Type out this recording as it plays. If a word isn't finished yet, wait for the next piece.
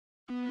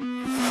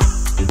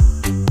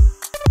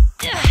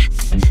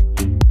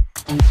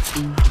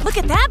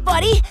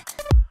everybody!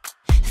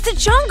 The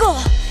jungle!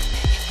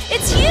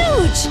 It's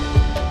huge!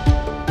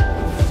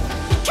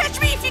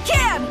 Catch me if you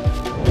can!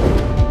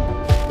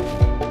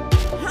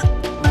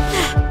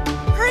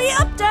 Hurry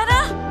up,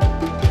 Dada!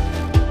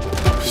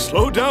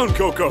 Slow down,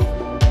 Coco.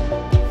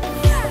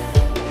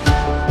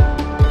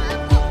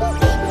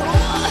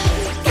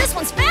 This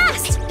one's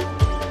fast!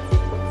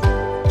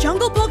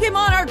 Jungle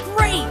Pokémon are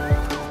great!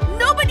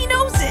 Nobody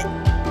knows it!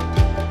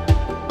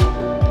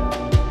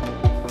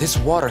 This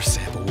water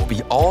sample will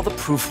be all the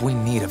proof we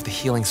need of the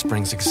Healing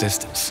Spring's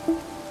existence.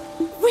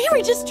 We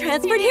were just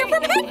transferred here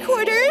from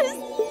headquarters!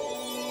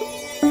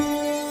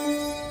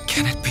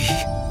 Can it be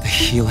the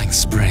Healing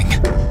Spring?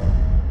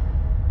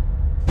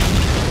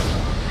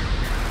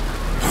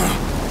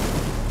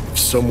 If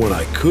someone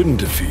I couldn't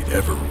defeat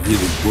ever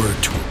really were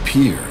to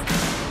appear,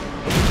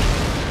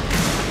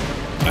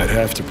 I'd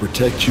have to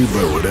protect you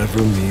by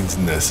whatever means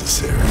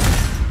necessary.